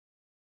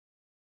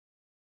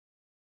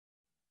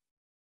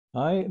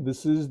Hi,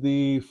 this is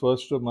the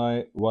first of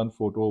my one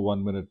photo,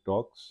 1 minute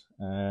talks,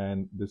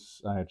 and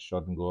this I had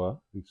shot in Goa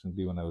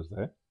recently when I was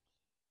there.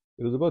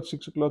 It was about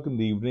 6 o'clock in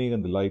the evening,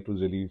 and the light was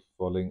really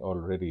falling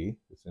already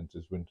since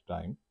it's winter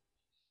time.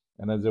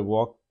 And as I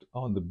walked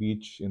on the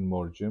beach in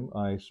Morjim,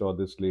 I saw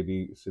this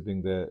lady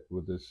sitting there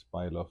with this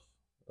pile of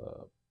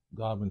uh,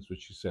 garments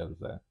which she sells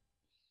there.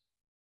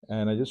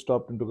 And I just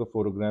stopped and took a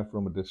photograph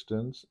from a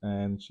distance,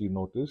 and she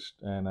noticed,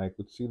 and I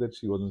could see that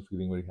she wasn't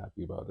feeling very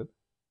happy about it.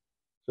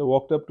 So I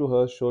walked up to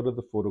her, showed her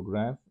the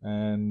photograph,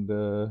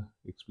 and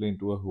explained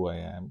to her who I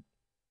am,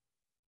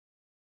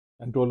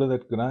 and told her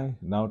that can I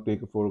now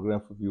take a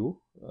photograph of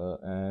you,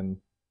 and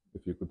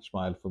if you could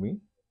smile for me.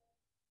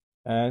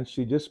 And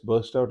she just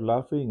burst out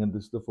laughing, and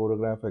this is the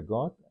photograph I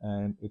got,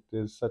 and it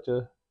is such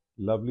a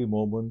lovely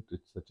moment.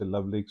 It's such a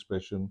lovely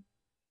expression.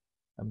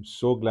 I'm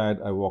so glad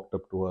I walked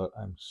up to her.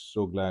 I'm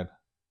so glad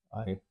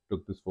I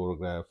took this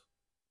photograph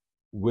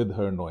with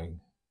her knowing.